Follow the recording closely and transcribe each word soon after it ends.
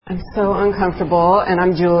I'm so uncomfortable, and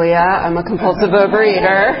I'm Julia. I'm a compulsive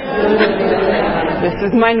overeater. This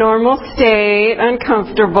is my normal state,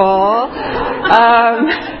 uncomfortable.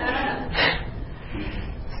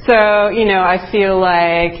 So, I feel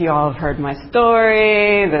like you all have heard my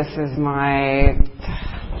story. This is my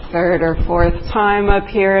third or fourth time up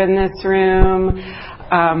here in this room.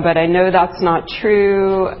 But I know that's not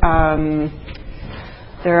true.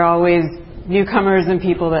 There are always newcomers and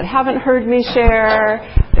people that haven't heard me share.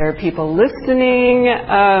 There are people listening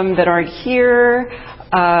that aren't here.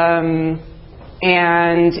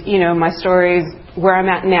 And, my story, where I'm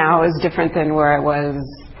at now, is different than where I was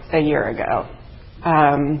a year ago.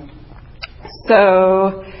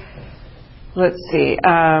 So, let's see.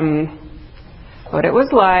 What it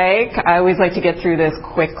was like. I always like to get through this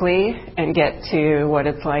quickly and get to what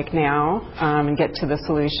it's like now and get to the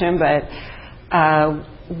solution. But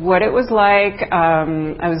what it was like,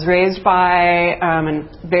 I was raised by a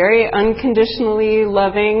very unconditionally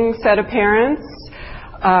loving set of parents.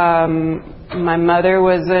 My mother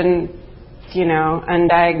was an,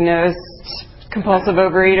 undiagnosed compulsive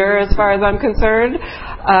overeater as far as I'm concerned.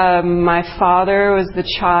 My father was the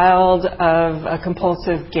child of a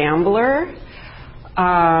compulsive gambler.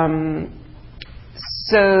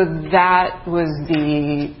 So that was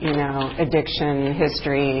the, addiction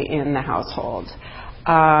history in the household.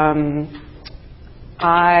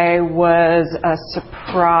 I was a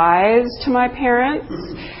surprise to my parents.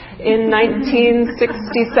 In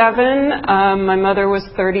 1967, my mother was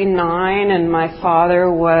 39 and my father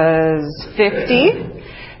was 50.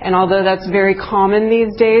 And although that's very common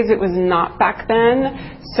these days, it was not back then.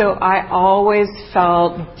 So I always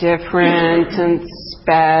felt different and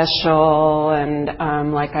special and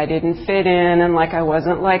like I didn't fit in and like I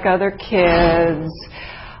wasn't like other kids.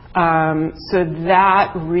 So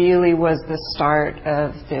that really was the start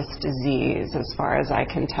of this disease, as far as I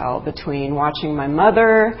can tell, between watching my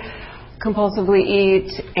mother compulsively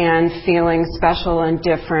eat and feeling special and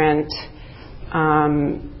different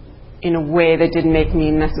in a way that didn't make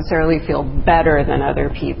me necessarily feel better than other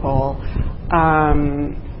people.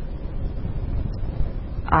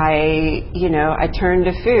 I turned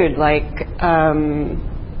to food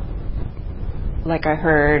like I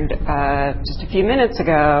heard just a few minutes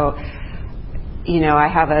ago. I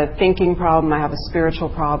have a thinking problem. I have a spiritual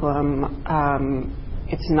problem.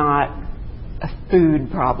 It's not a food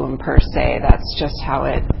problem per se. That's just how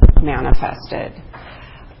it manifested.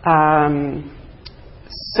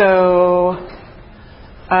 So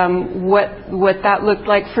what that looked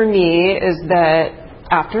like for me is that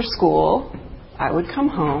after school, I would come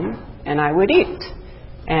home and I would eat.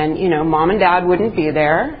 And, mom and dad wouldn't be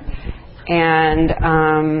there. And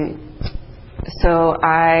so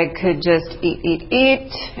I could just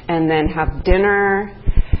eat, and then have dinner.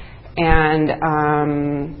 And,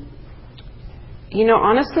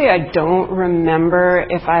 honestly, I don't remember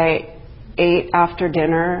if I ate after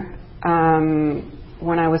dinner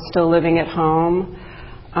when I was still living at home.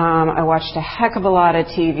 I watched a heck of a lot of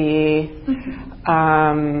TV.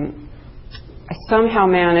 I somehow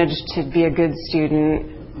managed to be a good student.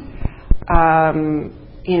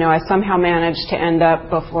 I somehow managed to end up,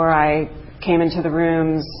 before I came into the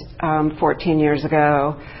rooms 14 years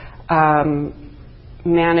ago,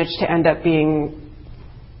 managed to end up being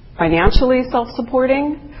financially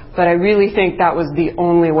self-supporting, but I really think that was the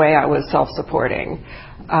only way I was self-supporting,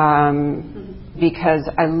 because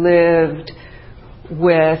I lived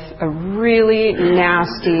with a really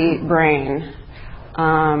nasty brain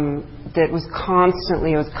that was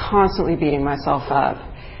constantly beating myself up.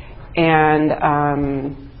 And,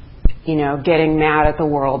 getting mad at the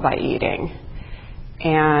world by eating.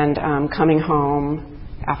 And coming home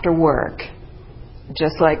after work,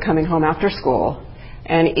 just like coming home after school,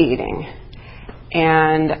 and eating.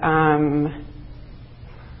 And,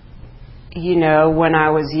 when I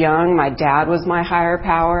was young, my dad was my higher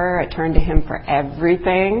power. I turned to him for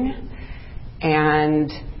everything. And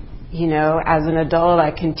as an adult,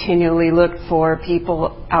 I continually looked for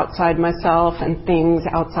people outside myself and things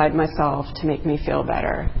outside myself to make me feel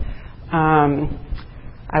better.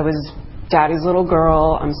 I was daddy's little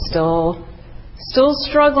girl. I'm still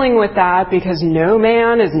struggling with that, because no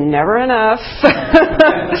man is never enough.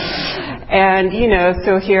 And,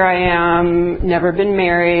 so here I am, never been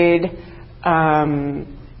married,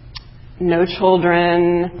 no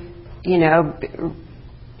children,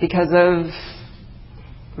 because of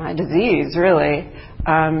my disease, really.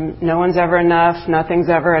 No one's ever enough. Nothing's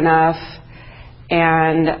ever enough.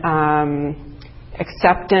 And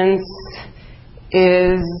acceptance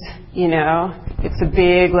is, it's a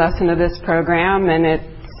big lesson of this program, and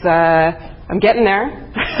it's, I'm getting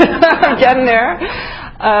there. I'm getting there.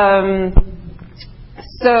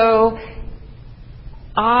 So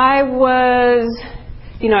I was,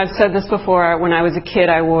 I've said this before, when I was a kid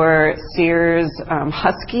I wore Sears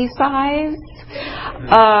husky size.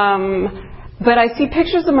 But I see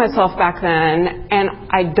pictures of myself back then and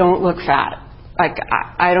I don't look fat. Like,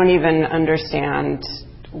 I don't even understand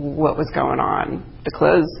what was going on. The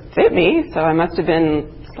clothes fit me, so I must have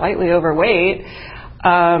been slightly overweight.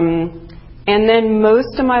 And then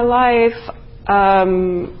most of my life,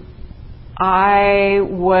 I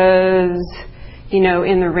was,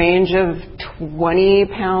 in the range of 20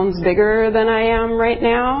 pounds bigger than I am right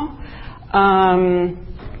now.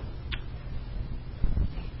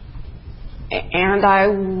 And I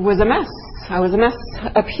was a mess. I was a mess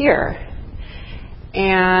up here.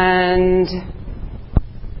 And,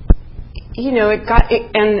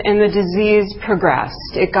 and the disease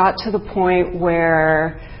progressed. It got to the point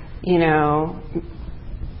where,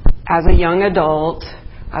 as a young adult,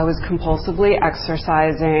 I was compulsively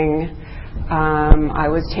exercising. I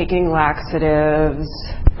was taking laxatives.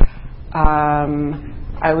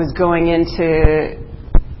 I was going into,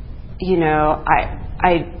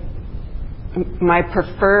 my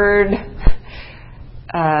preferred,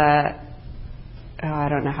 I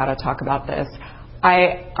don't know how to talk about this.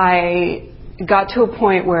 I got to a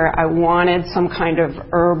point where I wanted some kind of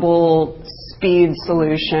herbal speed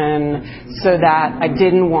solution so that I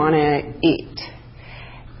didn't want to eat.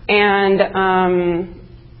 And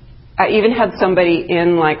I even had somebody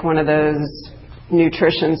in like one of those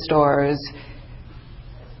nutrition stores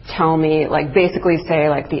tell me, like, basically say,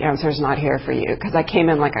 like, the answer's not here for you, because I came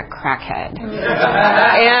in like a crackhead.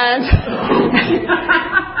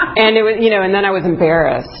 And it was, and then I was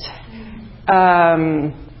embarrassed.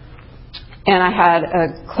 And I had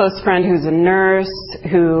a close friend who's a nurse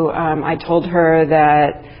who I told her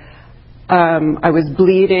that I was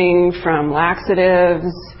bleeding from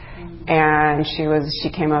laxatives. And she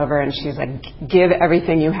came over and she's like, give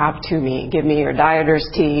everything you have to me. Give me your dieter's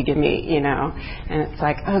tea, give me, And it's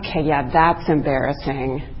like, okay, yeah, that's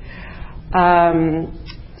embarrassing.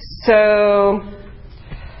 So,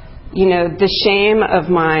 the shame of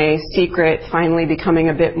my secret finally becoming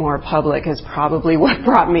a bit more public is probably what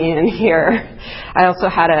brought me in here. I also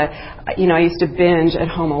had I used to binge at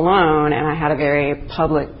home alone, and I had a very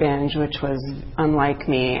public binge, which was unlike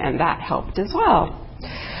me, and that helped as well.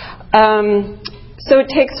 So it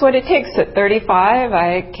takes what it takes. At 35,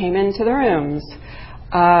 I came into the rooms.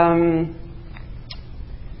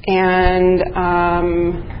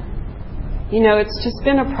 It's just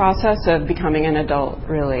been a process of becoming an adult,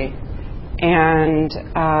 really. And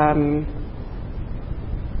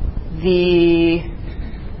the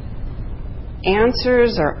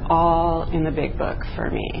answers are all in the big book for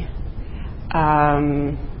me.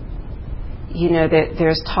 That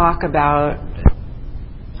there's talk about,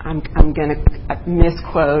 I'm going to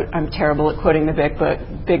misquote, I'm terrible at quoting the big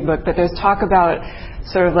book, but there's talk about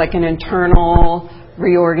sort of like an internal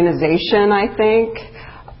reorganization, I think.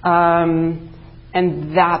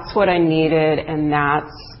 And that's what I needed, and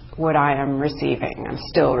that's what I am receiving. I'm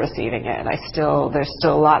still receiving it. There's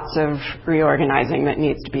still lots of reorganizing that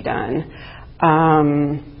needs to be done.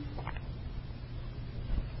 I'm,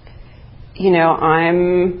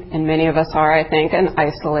 and many of us are, I think, an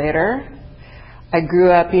isolator. I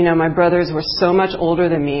grew up, my brothers were so much older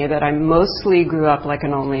than me that I mostly grew up like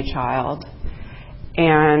an only child.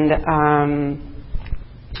 And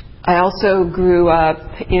I also grew up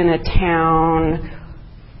in a town,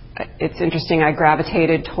 it's interesting, I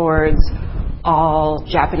gravitated towards all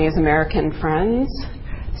Japanese American friends,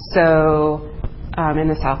 so in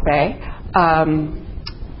the South Bay.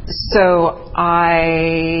 So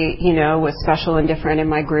I, was special and different in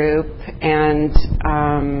my group, and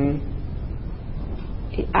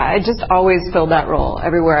I just always filled that role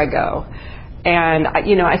everywhere I go. And,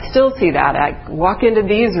 I still see that. I walk into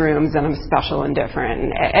these rooms and I'm special and different.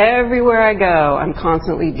 And everywhere I go, I'm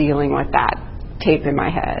constantly dealing with that tape in my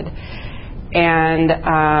head. And,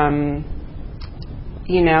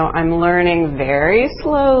 I'm learning very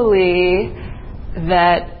slowly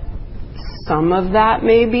that some of that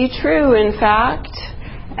may be true, in fact.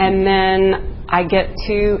 And then I get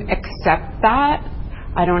to accept that.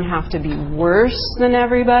 I don't have to be worse than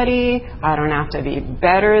everybody. I don't have to be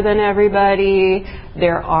better than everybody.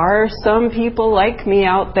 There are some people like me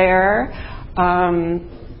out there.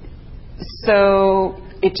 So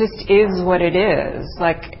it just is what it is.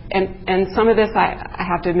 Like, and some of this I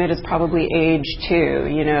have to admit is probably age too.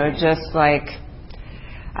 Just like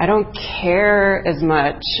I don't care as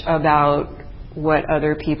much about what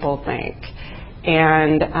other people think.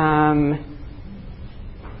 And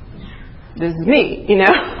this is me,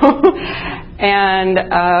 And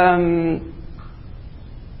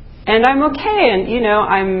I'm okay. And, you know,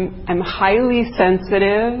 I'm highly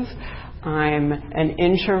sensitive. I'm an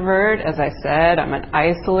introvert, as I said. I'm an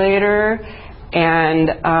isolator. And,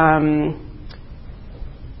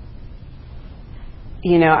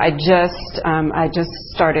 you know, I just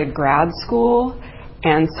started grad school.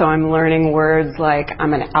 And so I'm learning words like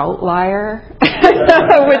I'm an outlier, which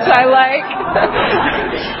I like.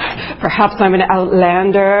 Perhaps I'm an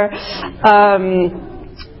outlander.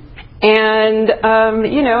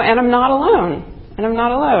 You know, and I'm not alone.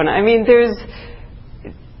 I mean,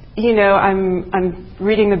 you know, I'm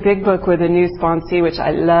reading a big book with a new sponsee, which I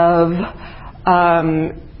love.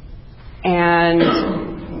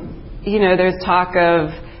 You know, there's talk of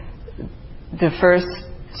the first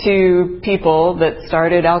 2 people that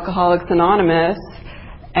started Alcoholics Anonymous,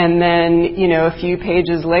 and then, you know, a few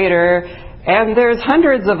pages later, and there's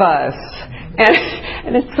hundreds of us.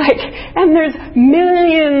 And it's like, and there's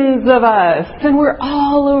millions of us, and we're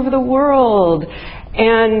all over the world.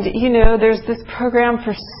 And, you know, there's this program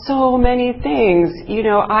for so many things. You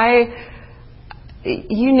know,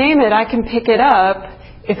 you name it, I can pick it up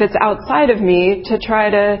if it's outside of me to try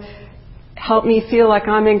to help me feel like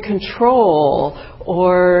I'm in control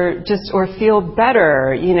or feel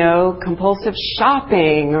better, you know, compulsive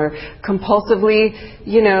shopping or compulsively,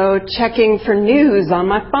 you know, checking for news on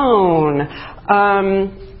my phone.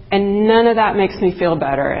 And none of that makes me feel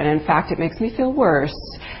better. And in fact, it makes me feel worse.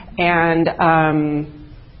 And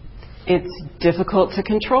it's difficult to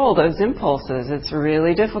control those impulses. It's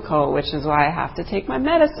really difficult, which is why I have to take my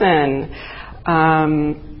medicine,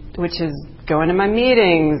 which is going to my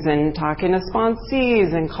meetings and talking to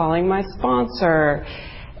sponsees and calling my sponsor.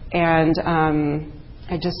 And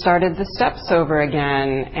I just started the steps over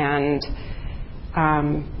again, and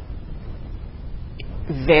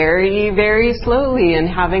very, very slowly, and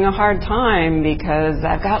having a hard time because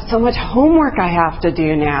I've got so much homework I have to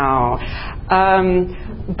do now.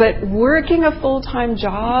 But working a full-time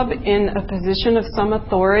job in a position of some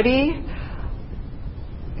authority,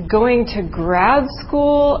 going to grad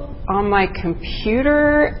school on my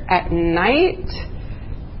computer at night,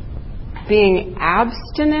 being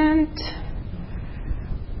abstinent,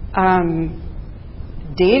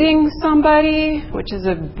 dating somebody, which is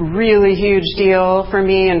a really huge deal for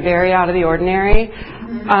me and very out of the ordinary.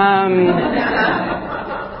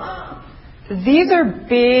 These are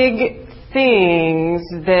big things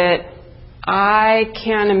that I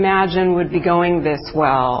can't imagine would be going this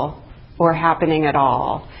well or happening at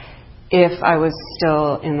all if I was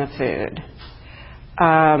still in the food.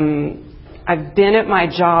 I've been at my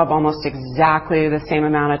job almost exactly the same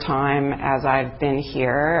amount of time as I've been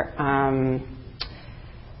here.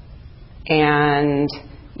 And,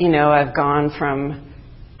 you know, I've gone from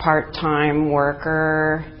part-time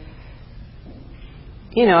worker,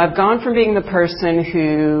 you know, I've gone from being the person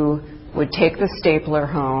who would take the stapler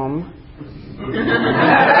home, you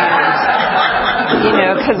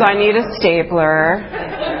know, because I need a stapler,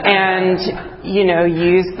 and, you know,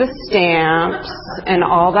 use the stamps and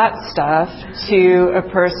all that stuff, to a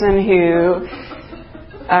person who,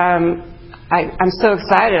 I'm so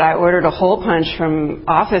excited. I ordered a hole punch from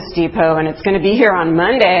Office Depot, and it's going to be here on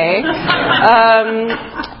Monday.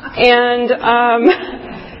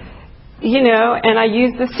 You know, and I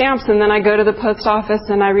use the stamps, and then I go to the post office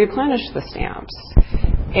and I replenish the stamps.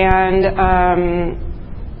 And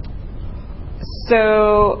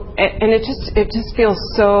it just feels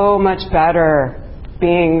so much better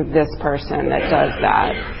being this person that does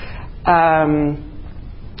that.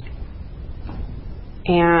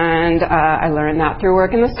 I learned that through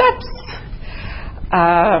working the steps.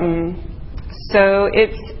 So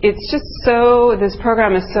it's just so, this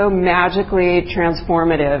program is so magically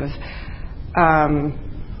transformative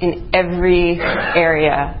in every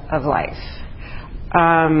area of life.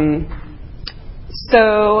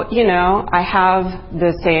 So, you know, I have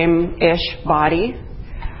the same-ish body,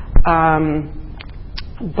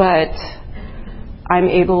 but I'm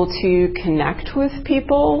able to connect with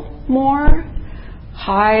people more,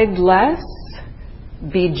 hide less,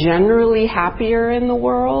 be generally happier in the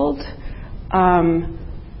world,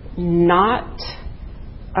 not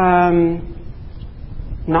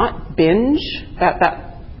binge,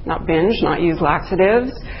 not use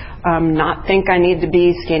laxatives, not think I need to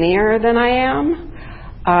be skinnier than I am.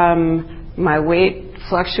 My weight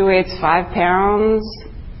fluctuates 5 pounds,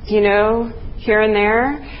 you know, here and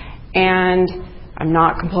there, and I'm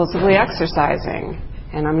not compulsively exercising,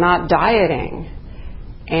 and I'm not dieting.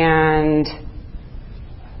 And,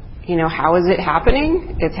 you know, how is it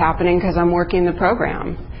happening? It's happening because I'm working the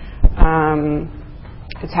program.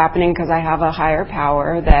 It's happening because I have a higher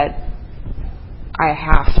power that I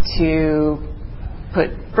have to put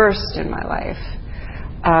first in my life.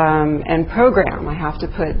 And program. I have to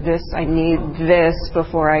put this, I need this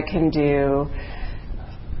before I can do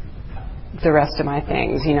the rest of my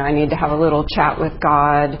things. I need to have a little chat with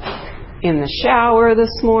God in the shower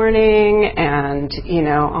this morning and,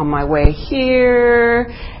 on my way here.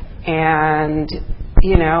 And,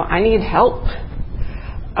 I need help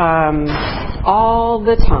all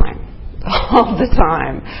the time. All the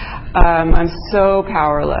time. I'm so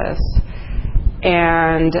powerless.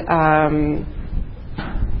 And,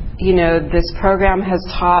 this program has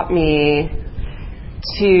taught me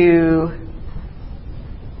to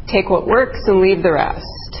take what works and leave the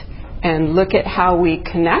rest, and look at how we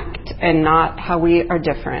connect and not how we are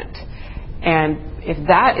different. And if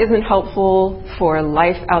that isn't helpful for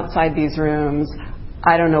life outside these rooms,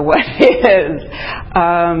 I don't know what is.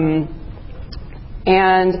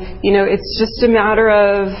 It's just a matter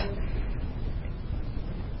of,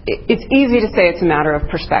 it's easy to say it's a matter of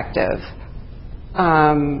perspective.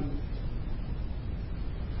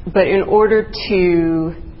 But in order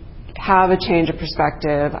to have a change of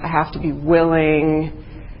perspective, I have to be willing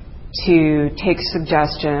to take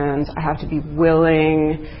suggestions. I have to be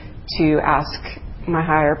willing to ask my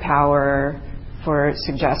higher power for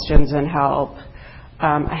suggestions and help.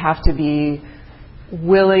 I have to be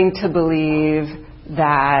willing to believe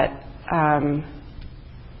that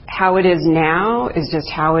how it is now is just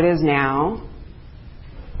how it is now.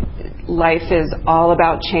 Life is all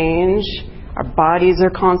about change. Our bodies are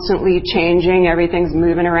constantly changing. Everything's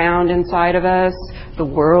moving around inside of us. The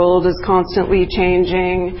world is constantly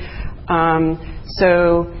changing.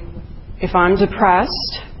 So if I'm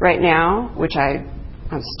depressed right now, which I'm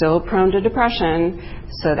still prone to depression,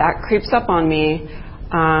 so that creeps up on me,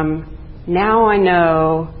 now I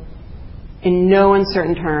know in no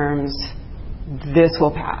uncertain terms this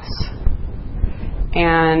will pass.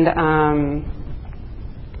 And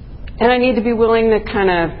I need to be willing to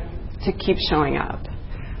keep showing up,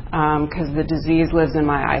 because the disease lives in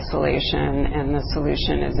my isolation and the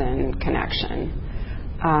solution is in connection.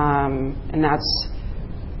 And that's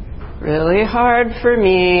really hard for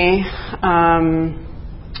me.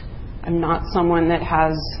 I'm not someone that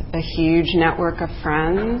has a huge network of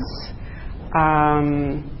friends.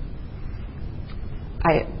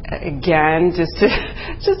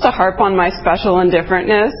 Just to harp on my special and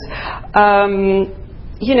differentness,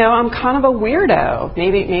 I'm kind of a weirdo.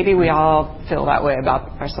 Maybe we all feel that way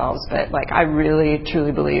about ourselves, but I really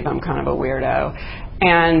truly believe I'm kind of a weirdo,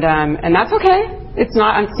 and that's okay. It's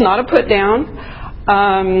not a put down.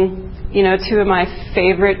 Two of my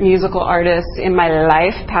favorite musical artists in my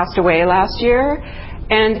life passed away last year,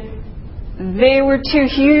 and they were two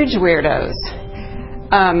huge weirdos,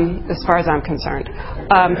 as far as I'm concerned.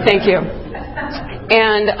 Thank you.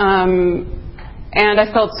 And I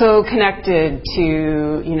felt so connected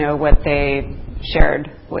to, what they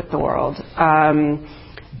shared with the world.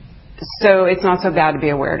 So it's not so bad to be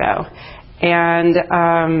a weirdo. And,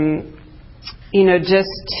 just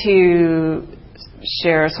to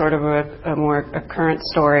share sort of a more current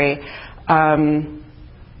story, I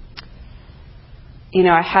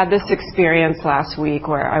had this experience last week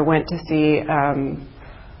where I went to see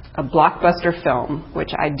a blockbuster film,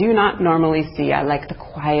 which I do not normally see. I like the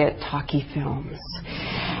quiet, talky films.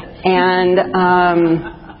 And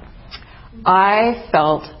I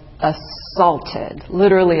felt assaulted,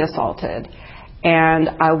 literally assaulted. And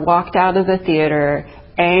I walked out of the theater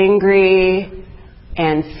angry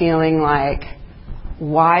and feeling like,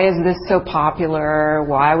 why is this so popular?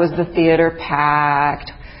 Why was the theater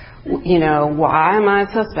packed? Why am I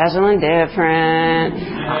so special and different?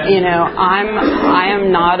 I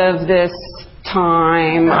am not of this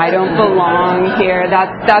time. I don't belong here.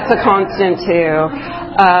 That's a constant too.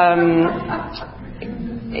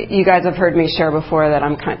 You guys have heard me share before that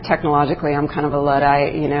I'm technologically I'm kind of a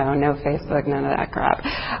Luddite. No Facebook, none of that crap.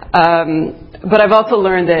 But I've also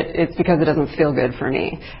learned that it's because it doesn't feel good for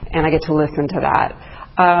me, and I get to listen to that.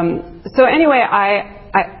 So anyway,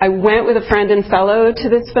 I went with a friend and fellow to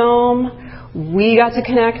this film. We got to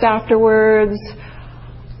connect afterwards.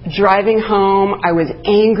 Driving home, I was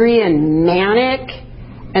angry and manic.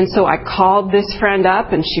 And so I called this friend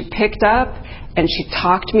up, and she picked up, and she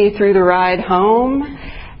talked me through the ride home.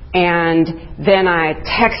 And then I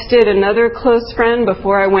texted another close friend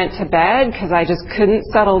before I went to bed because I just couldn't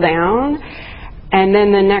settle down. And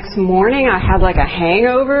then the next morning I had a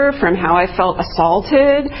hangover from how I felt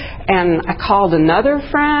assaulted, and I called another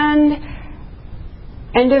friend,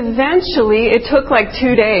 and eventually, it took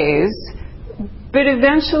 2 days, but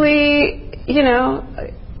eventually,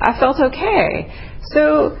 I felt okay.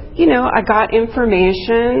 So, I got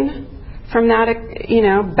information from that,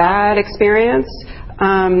 bad experience.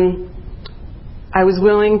 I was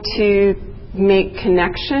willing to make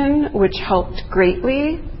connection, which helped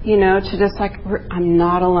greatly, to just I'm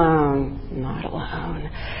not alone,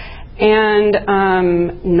 and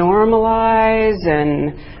normalize,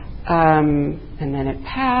 and then it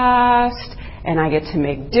passed, and I get to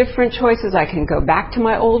make different choices. I can go back to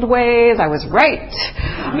my old ways. I was right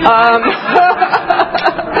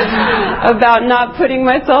about not putting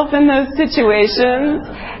myself in those situations,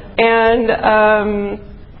 and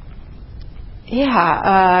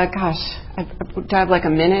gosh. Do I have like a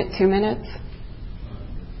minute, 2 minutes?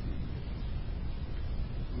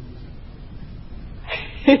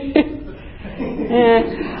 Yeah,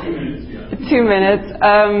 2 minutes.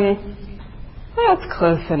 That's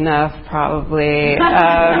close enough, probably.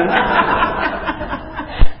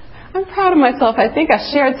 I'm proud of myself. I think I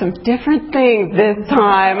shared some different things this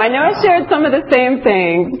time. I know I shared some of the same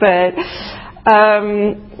things, but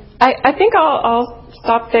I think I'll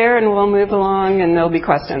stop there and we'll move along and there'll be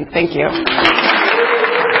questions. Thank you.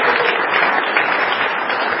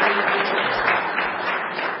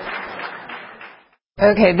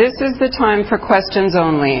 Okay, this is the time for questions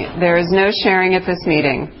only. There is no sharing at this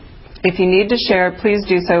meeting. If you need to share, please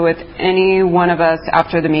do so with any one of us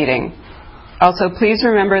after the meeting. Also, please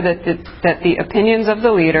remember that the opinions of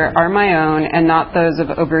the leader are my own and not those of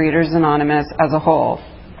Overeaters Anonymous as a whole.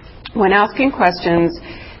 When asking questions,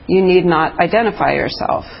 you need not identify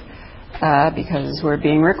yourself because we're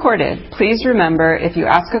being recorded. Please remember, if you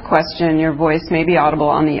ask a question, your voice may be audible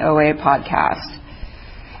on the OA podcast.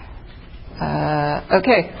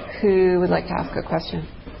 Okay, who would like to ask a question?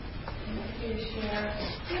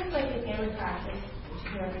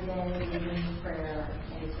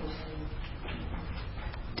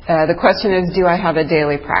 The question is, do I have a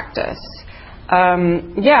daily practice?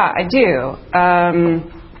 Yeah, I do.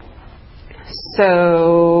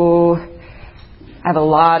 So I have a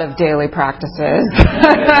lot of daily practices.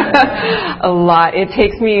 A lot. It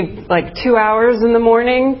takes me like 2 hours in the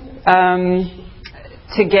morning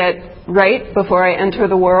to get right before I enter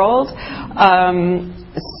the world.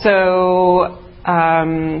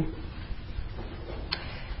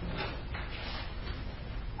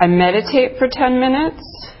 I meditate for 10 minutes.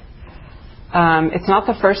 It's not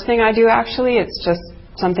the first thing I do, actually. It's just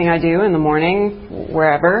something I do in the morning,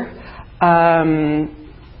 wherever.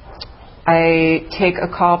 I take a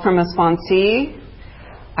call from a sponsee.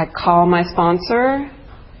 I call my sponsor.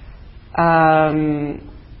 I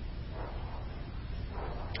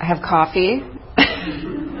have coffee.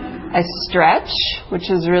 I stretch, which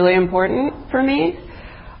is really important for me.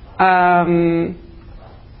 I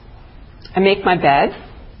make my bed,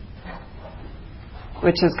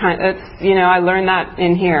 which is I learned that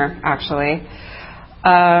in here, actually.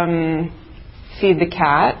 Feed the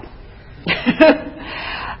cat.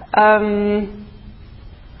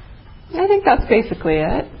 I think that's basically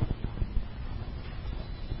it.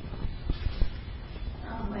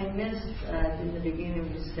 I missed in the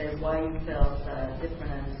beginning you said why you felt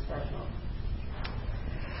different and special.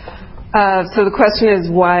 So the question is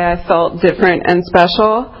why I felt different and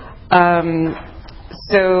special.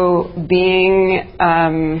 So being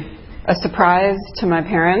a surprise to my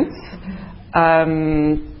parents,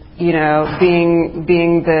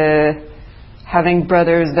 having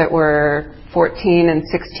brothers that were 14 and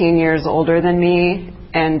 16 years older than me,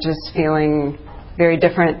 and just feeling very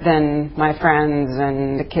different than my friends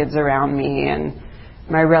and the kids around me and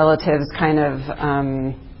my relatives, kind of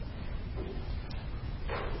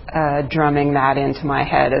drumming that into my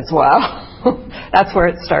head as well. That's where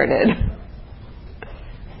it started.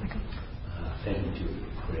 Thank you, Julie.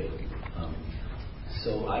 Great.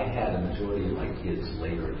 So I had a majority of my kids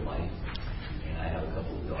later in life, and I have a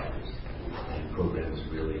couple of daughters, and programs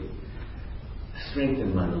really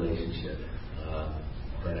strengthened my relationship.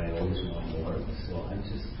 But I always want more. So I'm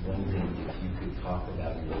just wondering if you could talk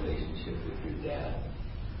about your relationship with your dad,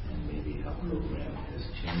 and maybe how program has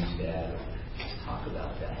changed that, or just talk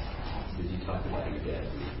about that. Did you talk about your dad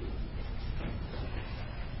briefly?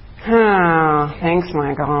 Oh, thanks,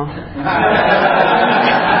 Michael.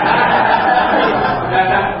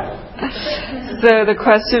 So the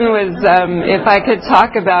question was if I could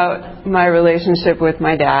talk about my relationship with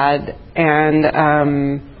my dad and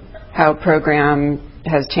how program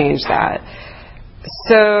has changed that.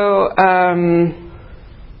 So,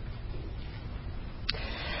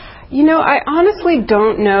 I honestly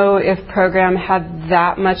don't know if program had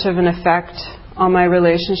that much of an effect on my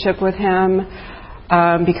relationship with him.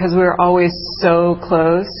 Because we were always so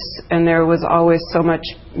close and there was always so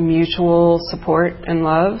much mutual support and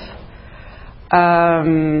love.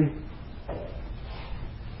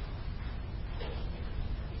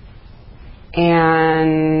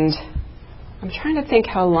 And I'm trying to think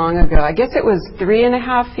how long ago. I guess it was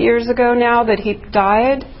 3.5 years ago now that he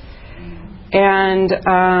died. And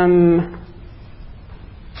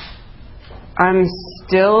I'm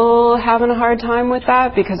still having a hard time with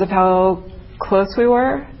that because of how close we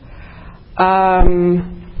were. I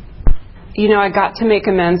got to make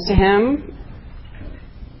amends to him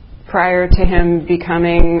prior to him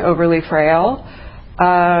becoming overly frail.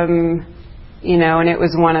 And it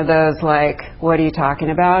was one of those like, what are you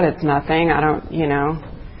talking about? It's nothing. I don't, you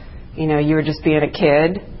were just being a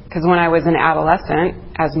kid. Because when I was an adolescent,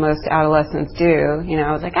 as most adolescents do,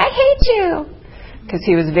 I was like, I hate you. Because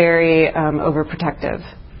he was very overprotective.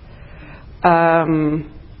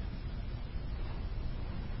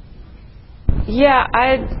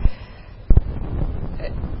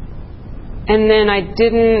 And then I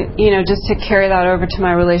didn't, just to carry that over to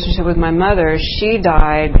my relationship with my mother, she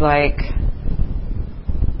died like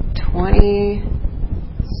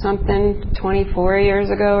 24 years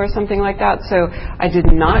ago or something like that. So I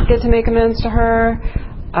did not get to make amends to her.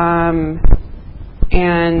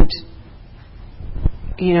 And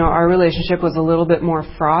our relationship was a little bit more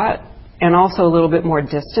fraught and also a little bit more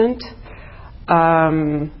distant.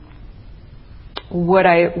 What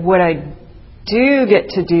I do get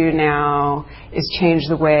to do now is change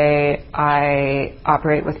the way I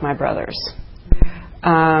operate with my brothers.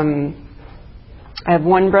 I have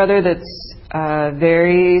one brother that's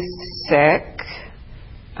very sick.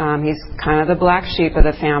 He's kind of the black sheep of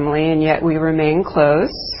the family, and yet we remain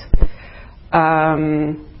close.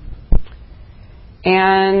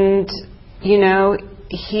 And,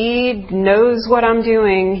 he knows what I'm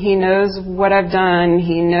doing. He knows what I've done.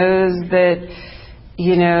 He knows that,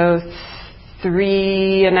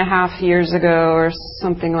 3.5 years ago or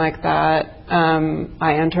something like that,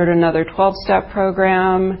 I entered another 12-step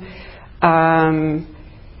program.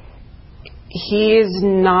 He is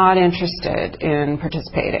not interested in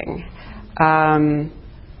participating.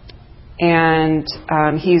 And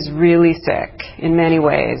he's really sick in many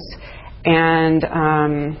ways. And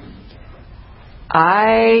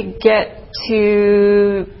I get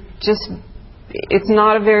to just, it's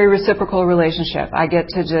not a very reciprocal relationship. I get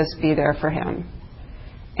to just be there for him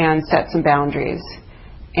and set some boundaries.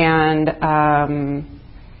 And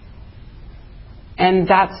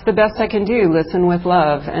that's the best I can do, listen with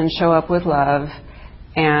love and show up with love.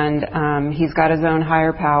 And he's got his own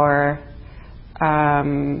higher power.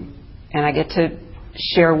 And I get to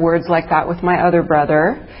share words like that with my other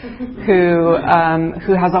brother who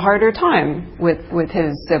has a harder time with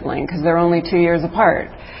his sibling because they're only 2 years apart.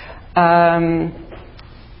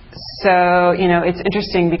 So, it's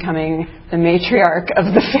interesting becoming the matriarch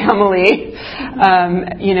of the family,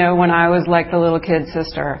 when I was like the little kid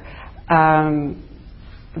sister.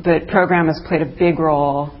 But program has played a big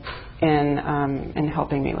role in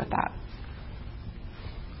helping me with that.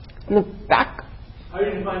 In the back. How do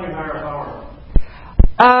you find your higher power?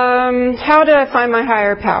 How did I find my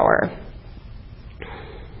higher power?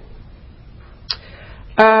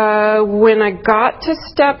 When I got to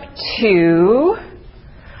step 2,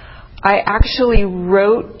 I actually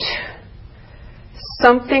wrote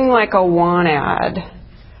something like a want ad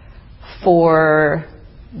for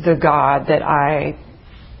the God that I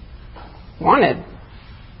wanted.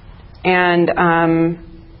 And,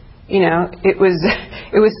 it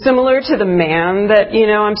was similar to the man that,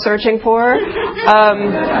 I'm searching for.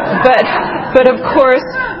 But of course,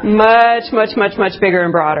 much, much, much, much bigger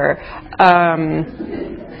and broader.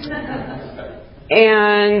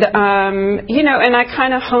 And I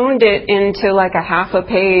kind of honed it into like a half a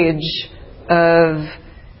page of,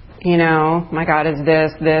 my God is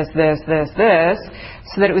this, so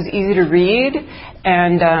that it was easy to read.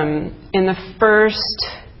 And in the first,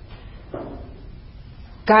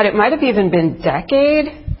 God, it might have even been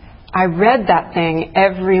decade, I read that thing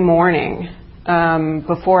every morning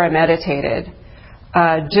before I meditated,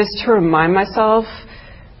 just to remind myself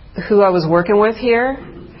who I was working with here.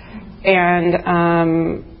 And,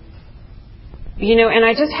 and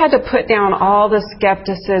I just had to put down all the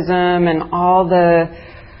skepticism and all the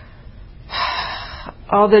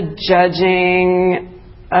judging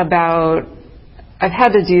about, I've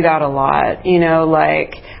had to do that a lot,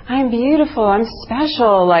 like, I'm beautiful, I'm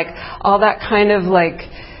special, like all that kind of like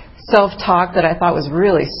self-talk that I thought was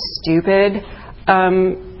really stupid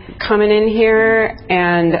coming in here,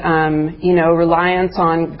 and reliance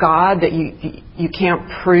on God that you can't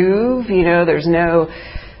prove. There's no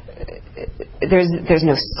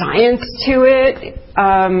science to it.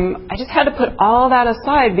 I just had to put all that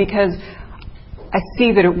aside because I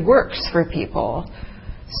see that it works for people.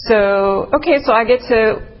 So I get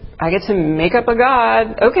to I get to make up a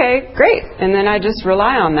God. Okay, great. And then I just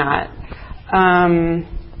rely on that.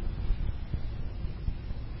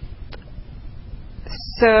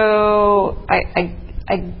 So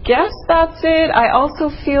I guess that's it. I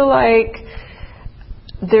also feel like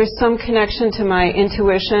there's some connection to my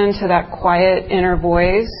intuition, to that quiet inner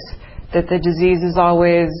voice that the disease is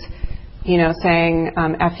always, saying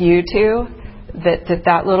F you to.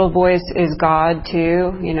 That little voice is God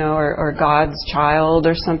too, or God's child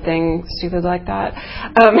or something stupid like that.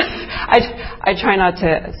 I try not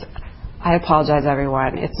to. I apologize,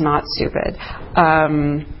 everyone. It's not stupid.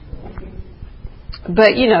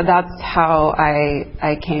 But that's how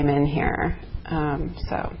I came in here.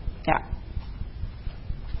 So yeah.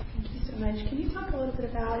 Thank you so much. Can you talk a little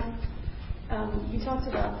bit about? You talked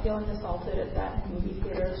about feeling assaulted at that movie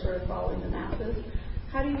theater, sort of following the masses.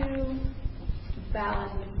 How do you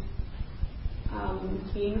balance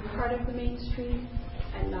being part of the mainstream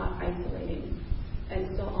and not isolating and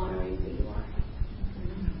still honoring who you are?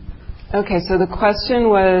 Okay, so the question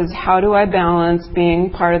was, how do I balance being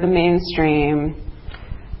part of the mainstream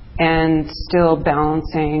and still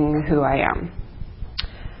balancing who I am?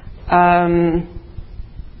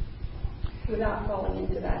 Without falling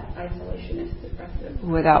into that isolationist depressive.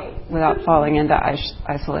 Without falling into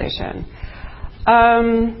isolation.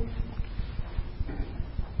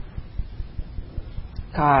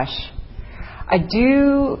 Gosh, I've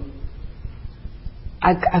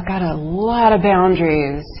got a lot of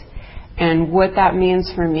boundaries, and what that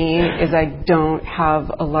means for me is I don't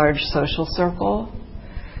have a large social circle,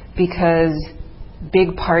 because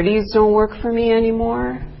big parties don't work for me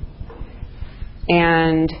anymore,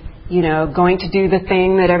 and going to do the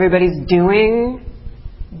thing that everybody's doing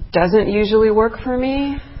doesn't usually work for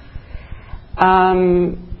me.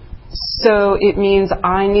 So it means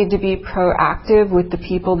I need to be proactive with the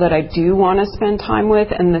people that I do want to spend time with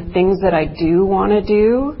and the things that I do want to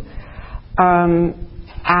do.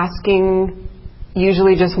 Asking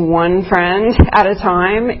usually just one friend at a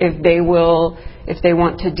time if they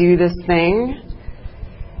want to do this thing.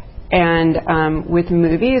 And with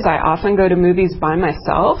movies, I often go to movies by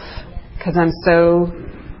myself because I'm so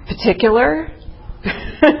particular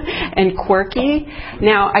and quirky.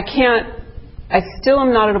 Now, I still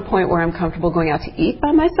am not at a point where I'm comfortable going out to eat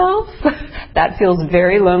by myself. That feels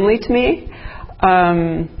very lonely to me.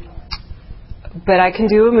 But I can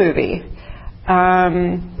do a movie.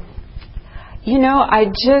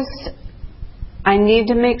 I need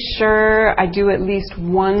to make sure I do at least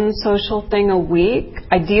one social thing a week,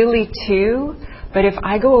 ideally 2. But if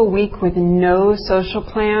I go a week with no social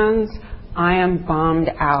plans, I am bummed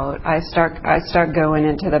out. I start going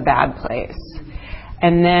into the bad place.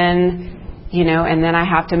 And then I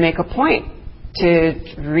have to make a point to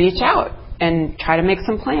reach out and try to make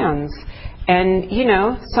some plans. And,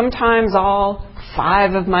 sometimes all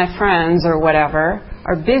 5 of my friends or whatever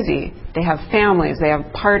are busy. They have families, they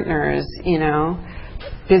have partners,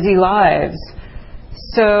 busy lives.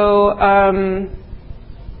 So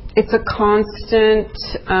it's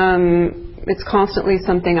constantly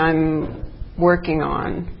something I'm working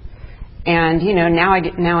on. And now I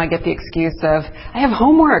get the excuse of I have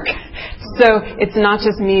homework. So it's not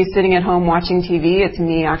just me sitting at home watching TV. It's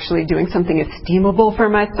me actually doing something esteemable for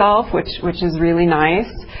myself, which is really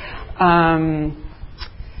nice. And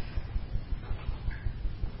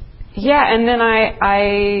then I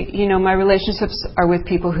my relationships are with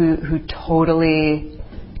people who totally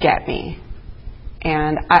get me.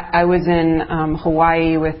 And I was in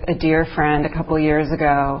Hawaii with a dear friend a couple years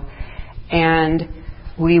ago, and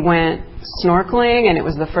we went snorkeling, and it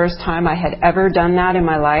was the first time I had ever done that in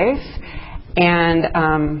my life. And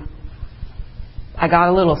I got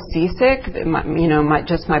a little seasick.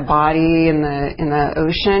 My body in the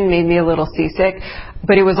ocean made me a little seasick.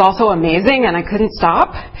 But it was also amazing, and I couldn't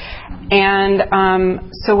stop. And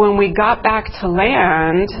so when we got back to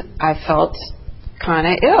land, I felt kind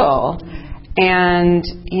of ill. And,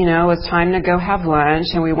 it was time to go have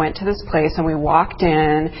lunch, and we went to this place, and we walked in,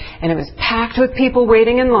 and it was packed with people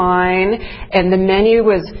waiting in line, and the menu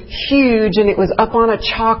was huge, and it was up on a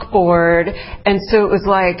chalkboard, and so it was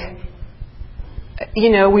like,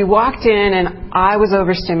 we walked in, and I was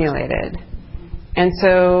overstimulated. And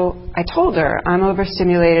so I told her, I'm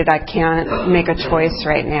overstimulated, I can't make a choice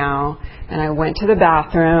right now. And I went to the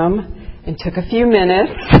bathroom, and took a few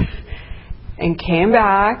minutes, and came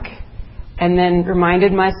back, and then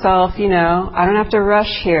reminded myself, I don't have to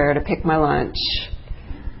rush here to pick my lunch.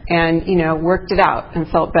 And, worked it out and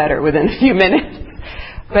felt better within a few minutes.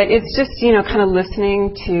 But it's just, kind of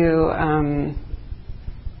listening to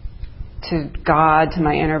God, to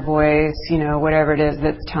my inner voice, whatever it is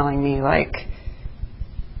that's telling me, like,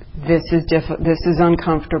 this is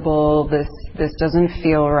uncomfortable, this doesn't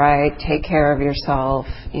feel right, take care of yourself,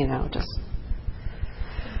 just.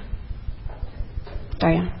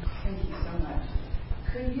 Diane? Thank you so much.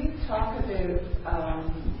 Could you talk about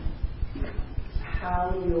how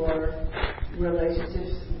your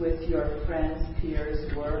relationships with your friends, peers,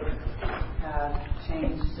 work have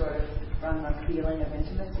changed sort of from a feeling of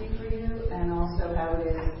intimacy for you, and also how it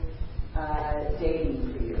is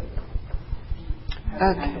dating for you?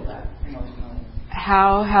 How do you handle that emotionally?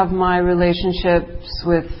 How have my relationships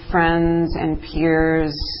with friends and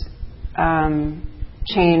peers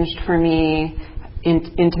changed for me,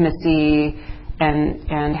 intimacy,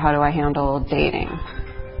 and how do I handle dating?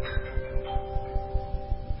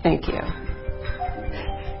 Thank you.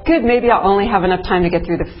 Good, maybe I'll only have enough time to get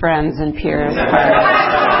through the friends and peers part.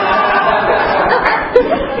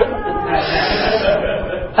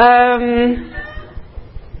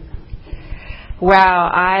 Wow,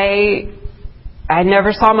 I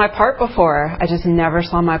never saw my part before. I just never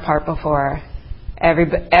saw my part before.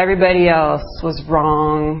 Everybody else was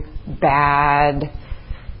wrong, bad.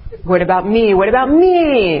 What about me? What about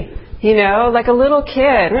me? Like a little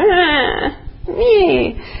kid.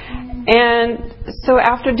 Me. And so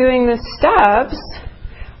after doing the steps,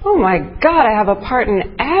 oh my God, I have a part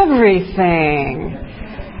in everything.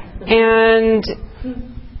 And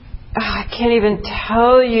I can't even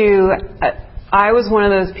tell you, I was one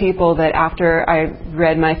of those people that after I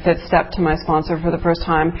read my 5th step to my sponsor for the first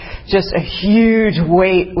time, just a huge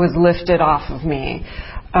weight was lifted off of me.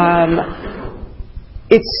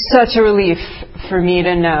 It's such a relief for me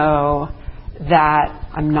to know that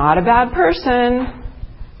I'm not a bad person,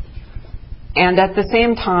 and at the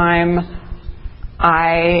same time,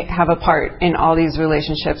 I have a part in all these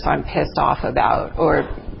relationships I'm pissed off about, or,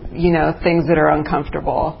 things that are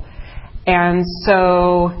uncomfortable. And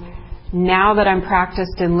so now that I'm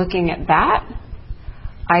practiced in looking at that,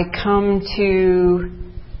 I come to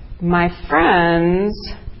my friends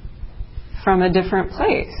from a different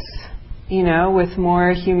place, with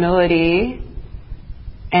more humility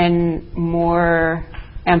and more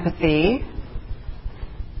empathy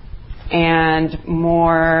and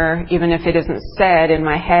more, even if it isn't said in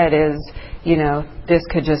my head, is, this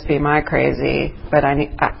could just be my crazy, but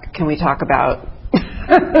can we talk about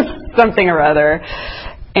something or other?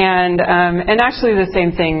 And actually the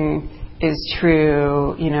same thing is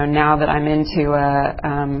true, now that I'm into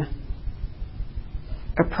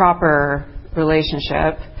a proper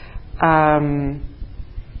relationship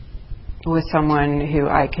with someone who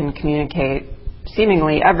I can communicate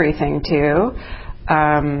seemingly everything to.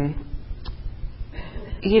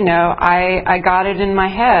 I got it in my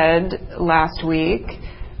head last week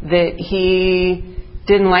that he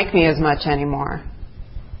didn't like me as much anymore.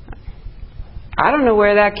 I don't know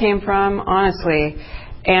where that came from, honestly.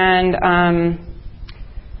 And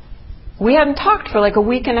we hadn't talked for like a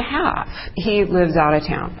week and a half. He lives out of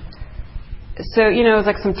town. So, it was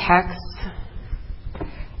like some texts.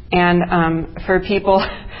 And for people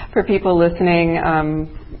listening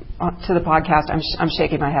to the podcast, I'm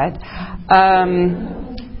shaking my head.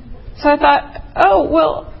 So I thought, oh,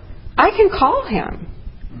 well, I can call him.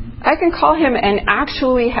 I can call him and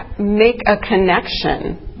actually make a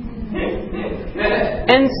connection.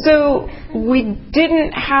 And so I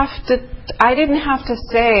didn't have to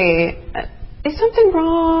say, is something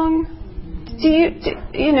wrong?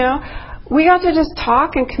 We got to just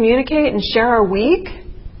talk and communicate and share our week.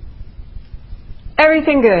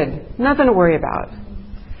 Everything good. Nothing to worry about.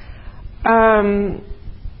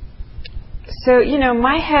 So,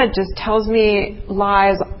 my head just tells me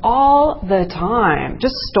lies all the time.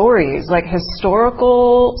 Just stories, like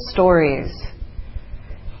historical stories.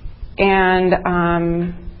 And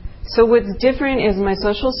so what's different is my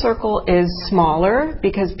social circle is smaller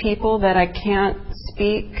because people that I can't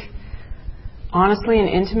speak honestly and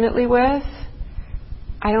intimately with,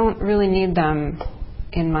 I don't really need them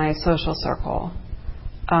in my social circle.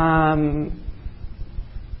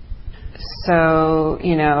 So,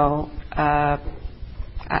 I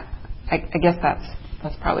guess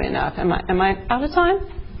that's probably enough. Am I out of time?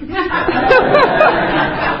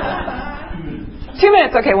 2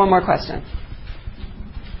 minutes. Okay, one more question.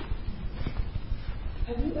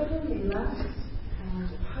 Have you ever relapsed? And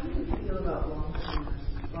how do you feel about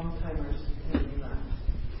long-timers in relapse?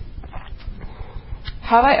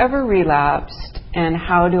 Have I ever relapsed, and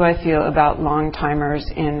how do I feel about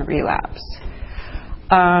long-timers in relapse?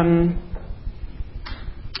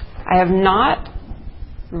 I have not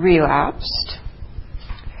relapsed.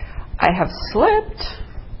 I have slipped.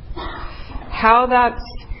 How that's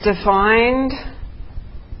defined,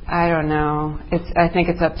 I don't know. I think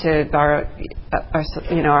it's up to our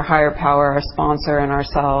higher power, our sponsor, and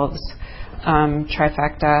ourselves.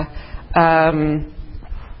 Trifecta.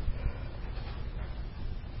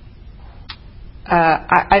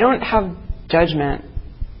 I don't have judgment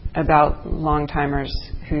about long-timers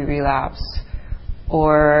who relapse,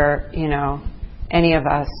 or any of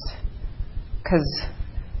us, because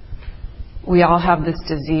we all have this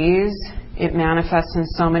disease. It manifests in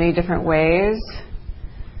so many different ways.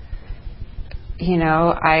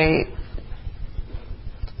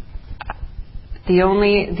 The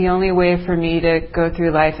only way for me to go through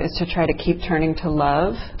life is to try to keep turning to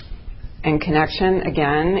love and connection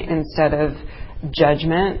again instead of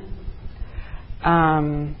judgment.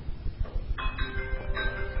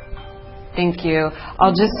 Thank you.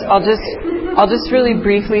 I'll just really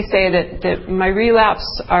briefly say that my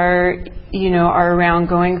relapse are around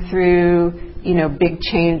going through big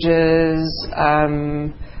changes,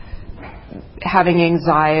 having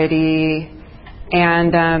anxiety,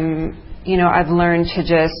 and I've learned to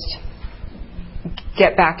just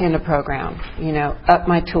get back into program, up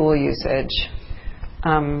my tool usage,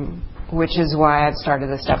 which is why I've started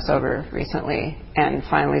the Steps Over recently and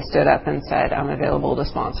finally stood up and said I'm available to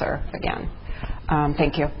sponsor again.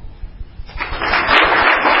 Thank you.